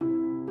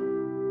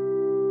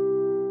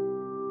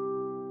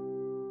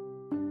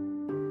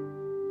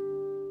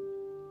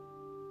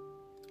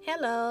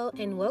Hello,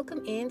 and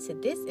welcome into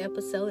this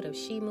episode of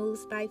She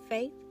Moves by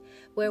Faith,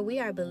 where we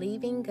are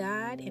believing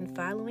God and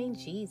following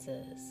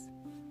Jesus.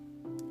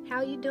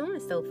 How you doing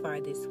so far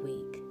this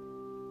week?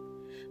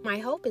 My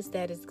hope is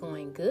that it's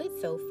going good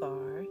so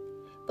far,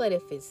 but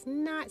if it's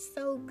not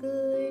so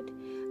good,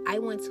 I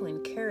want to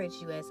encourage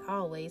you as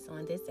always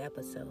on this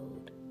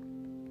episode.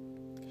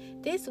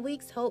 This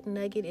week's Hope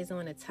Nugget is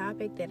on a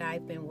topic that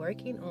I've been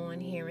working on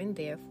here and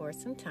there for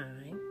some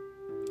time.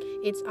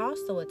 It's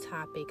also a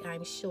topic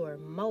I'm sure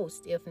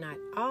most, if not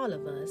all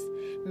of us,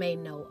 may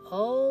know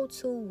all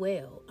too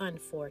well,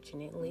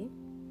 unfortunately.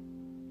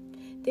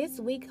 This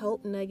week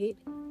Hope Nugget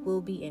will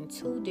be in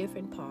two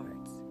different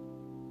parts,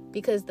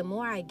 because the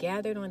more I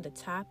gathered on the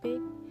topic,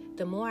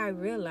 the more I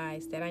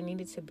realized that I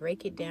needed to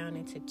break it down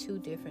into two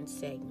different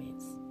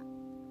segments.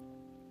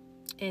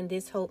 And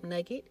this Hope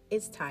Nugget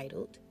is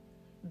titled,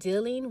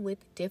 Dealing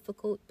with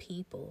Difficult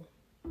People.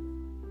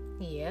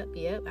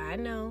 Yep, I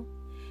know.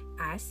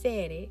 I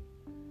said it.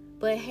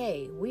 But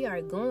hey, we are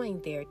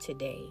going there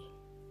today.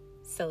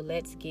 So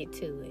let's get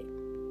to it.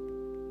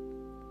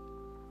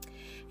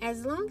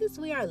 As long as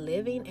we are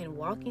living and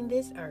walking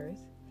this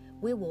earth,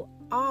 we will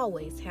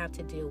always have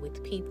to deal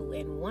with people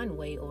in one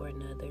way or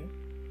another.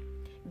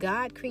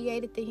 God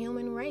created the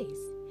human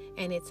race,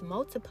 and it's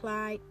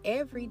multiplied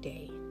every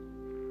day,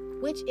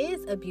 which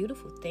is a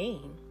beautiful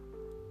thing.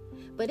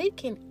 But it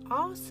can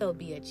also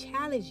be a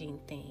challenging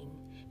thing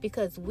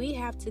because we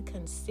have to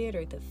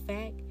consider the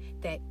fact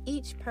that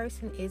each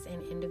person is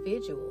an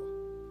individual.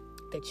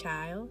 The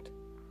child,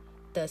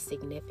 the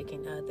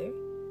significant other,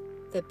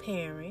 the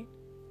parent,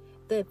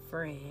 the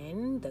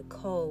friend, the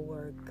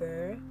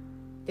co-worker,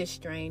 the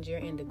stranger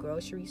in the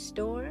grocery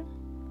store,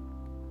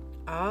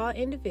 all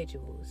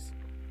individuals.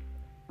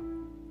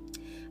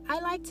 I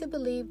like to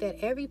believe that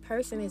every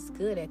person is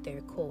good at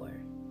their core.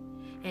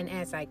 And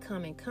as I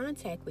come in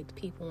contact with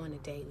people on a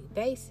daily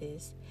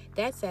basis,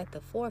 that's at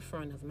the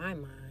forefront of my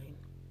mind.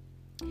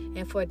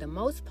 And for the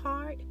most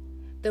part,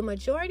 the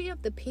majority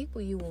of the people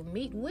you will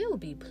meet will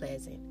be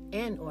pleasant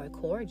and or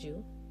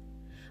cordial.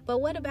 But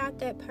what about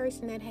that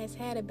person that has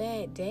had a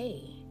bad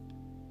day?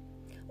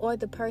 Or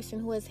the person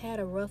who has had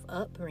a rough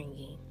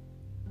upbringing?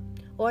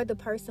 Or the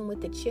person with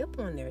the chip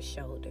on their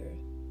shoulder?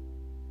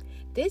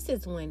 This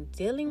is when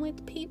dealing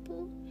with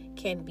people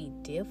can be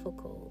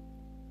difficult.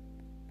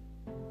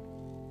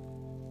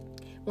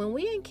 When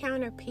we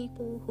encounter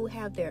people who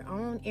have their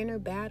own inner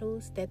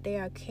battles that they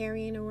are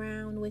carrying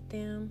around with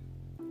them,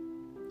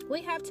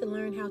 we have to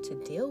learn how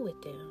to deal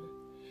with them.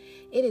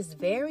 It is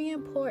very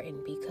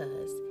important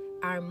because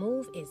our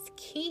move is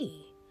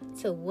key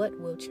to what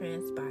will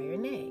transpire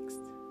next.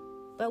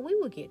 But we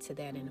will get to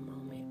that in a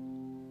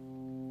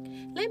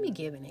moment. Let me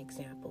give an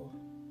example.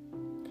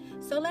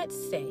 So let's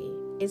say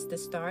it's the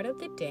start of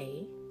the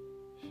day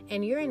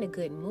and you're in a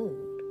good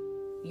mood.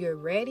 You're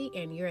ready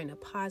and you're in a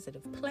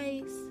positive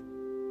place.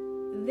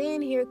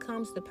 Then here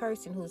comes the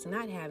person who's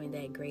not having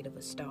that great of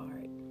a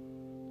start.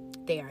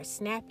 They are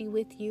snappy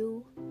with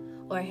you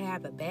or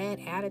have a bad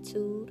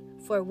attitude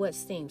for what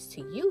seems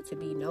to you to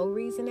be no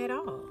reason at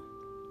all.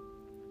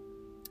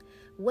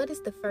 What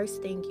is the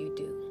first thing you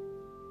do?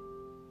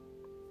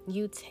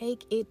 You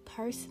take it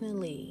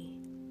personally.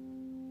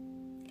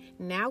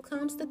 Now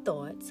comes the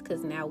thoughts,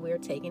 because now we're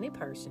taking it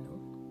personal.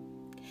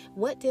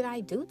 What did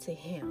I do to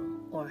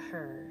him or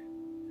her?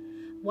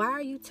 Why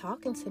are you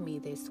talking to me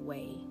this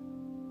way?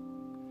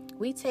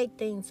 We take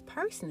things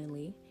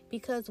personally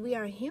because we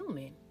are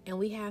human and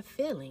we have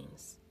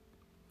feelings.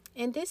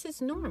 And this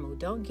is normal,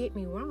 don't get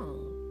me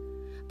wrong.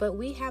 But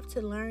we have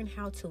to learn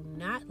how to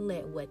not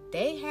let what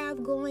they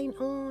have going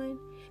on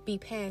be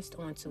passed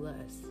on to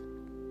us.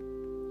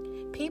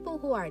 People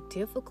who are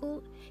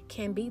difficult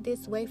can be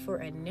this way for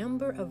a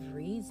number of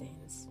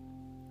reasons.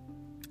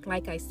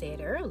 Like I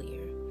said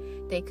earlier,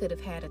 they could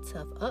have had a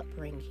tough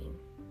upbringing.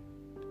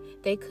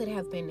 They could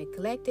have been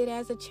neglected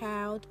as a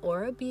child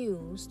or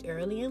abused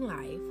early in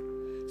life.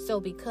 So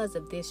because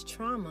of this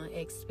trauma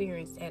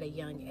experienced at a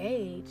young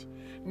age,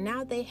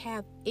 now they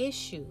have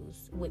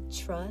issues with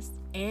trust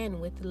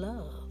and with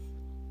love.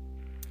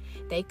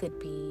 They could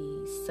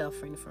be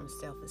suffering from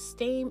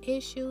self-esteem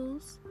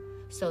issues,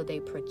 so they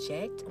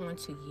project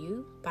onto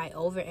you by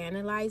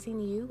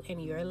overanalyzing you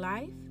and your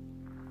life.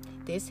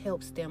 This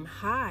helps them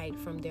hide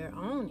from their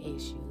own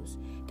issues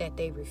that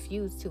they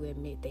refuse to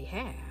admit they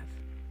have.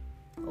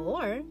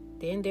 Or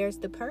then there's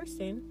the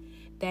person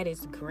that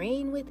is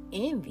green with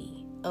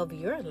envy of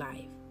your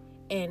life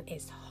and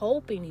is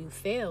hoping you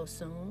fail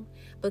soon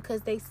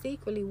because they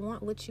secretly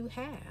want what you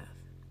have.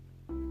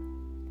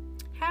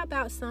 How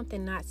about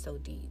something not so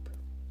deep?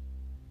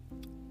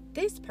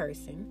 This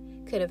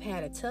person could have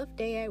had a tough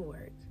day at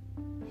work,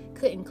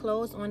 couldn't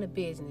close on a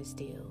business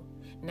deal.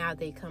 Now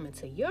they come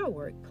into your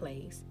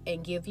workplace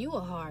and give you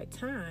a hard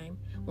time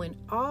when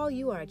all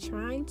you are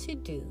trying to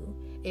do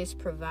is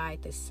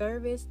provide the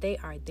service they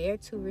are there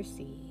to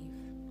receive.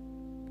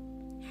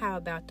 How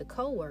about the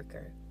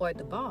coworker or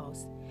the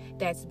boss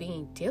that's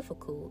being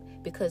difficult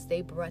because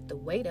they brought the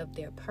weight of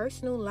their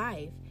personal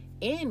life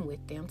in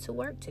with them to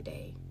work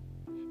today?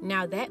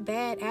 Now that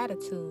bad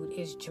attitude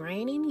is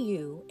draining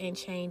you and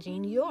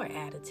changing your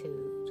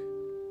attitude.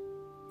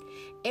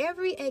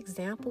 Every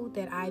example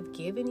that I've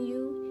given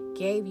you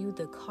gave you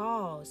the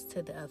cause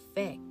to the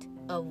effect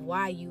of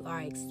why you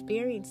are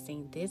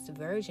experiencing this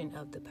version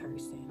of the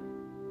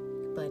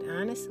person. But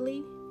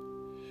honestly,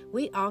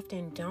 we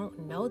often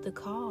don't know the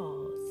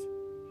cause,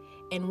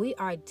 and we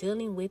are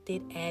dealing with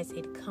it as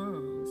it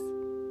comes.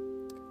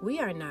 We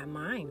are not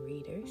mind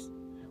readers.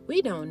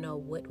 We don't know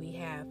what we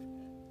have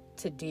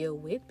to deal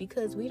with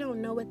because we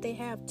don't know what they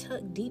have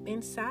tucked deep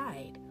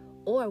inside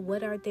or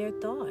what are their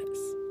thoughts.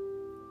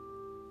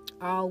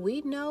 All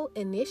we know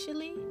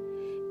initially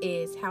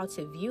is how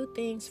to view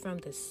things from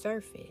the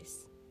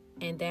surface,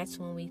 and that's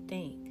when we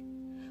think,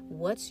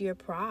 what's your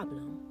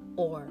problem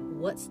or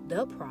what's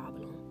the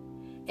problem?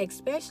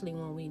 Especially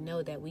when we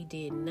know that we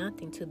did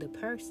nothing to the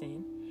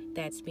person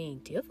that's being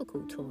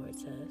difficult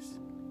towards us.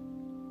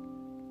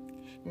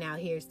 Now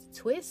here's the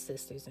twist,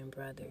 sisters and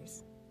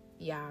brothers.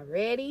 Y'all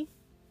ready?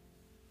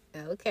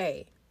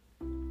 Okay.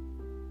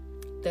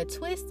 The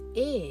twist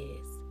is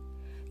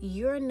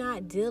you're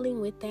not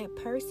dealing with that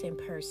person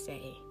per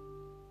se.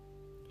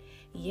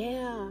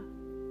 Yeah,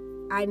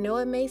 I know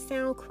it may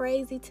sound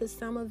crazy to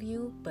some of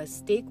you, but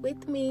stick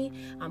with me.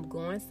 I'm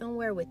going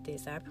somewhere with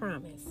this, I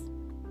promise.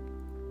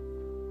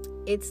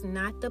 It's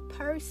not the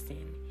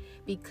person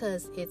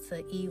because it's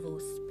an evil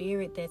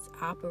spirit that's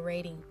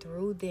operating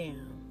through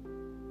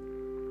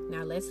them.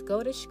 Now let's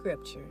go to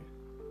scripture.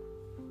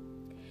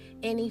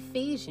 In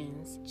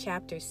Ephesians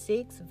chapter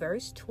 6,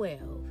 verse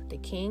 12, the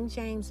King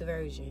James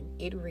Version,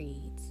 it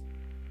reads,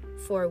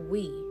 "For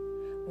we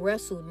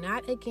wrestle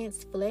not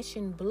against flesh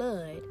and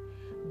blood,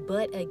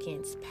 but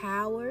against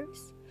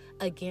powers,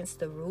 against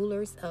the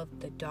rulers of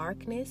the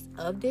darkness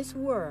of this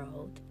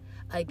world,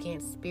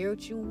 against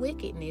spiritual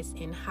wickedness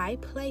in high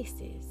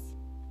places."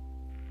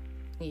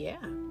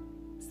 Yeah,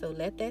 so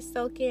let that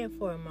soak in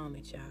for a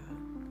moment, y'all.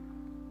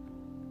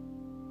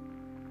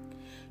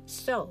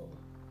 So,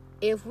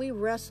 if we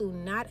wrestle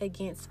not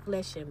against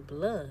flesh and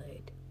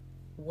blood,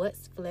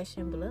 what's flesh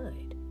and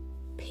blood?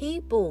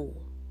 People.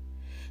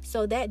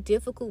 So that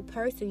difficult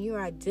person you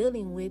are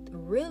dealing with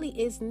really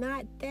is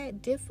not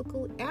that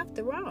difficult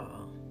after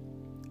all.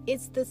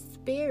 It's the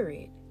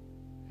spirit,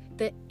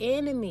 the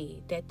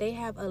enemy that they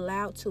have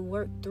allowed to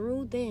work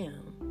through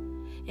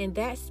them. And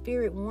that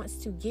spirit wants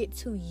to get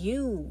to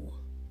you.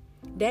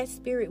 That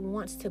spirit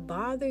wants to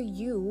bother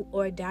you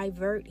or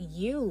divert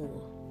you.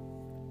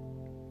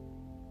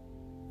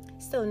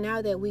 So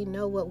now that we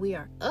know what we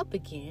are up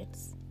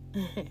against,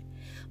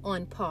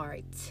 on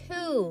part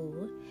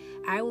 2,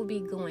 I will be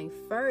going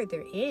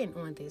further in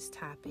on this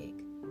topic,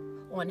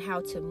 on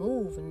how to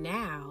move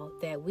now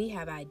that we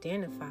have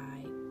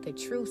identified the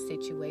true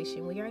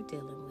situation we are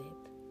dealing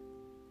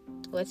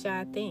with. What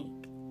y'all think?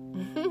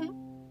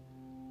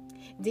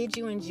 Did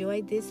you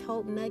enjoy this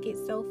hope nugget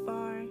so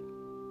far?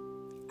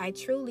 I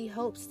truly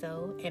hope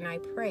so, and I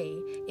pray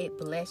it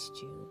blessed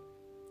you.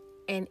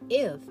 And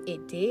if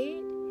it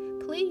did,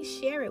 please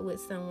share it with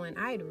someone.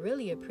 I'd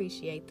really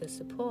appreciate the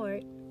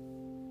support.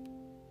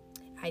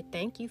 I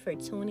thank you for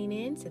tuning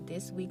in to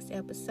this week's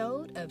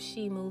episode of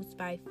She Moves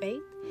by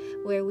Faith,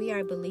 where we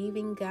are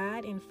believing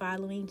God and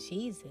following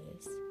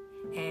Jesus.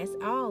 As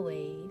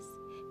always,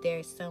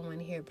 there's someone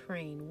here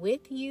praying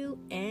with you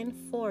and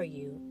for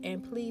you,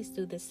 and please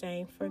do the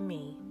same for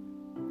me.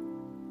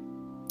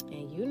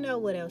 And you know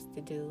what else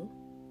to do.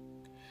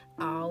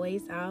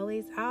 Always,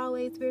 always,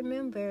 always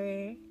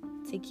remember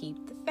to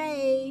keep the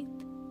faith.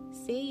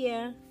 See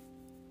ya.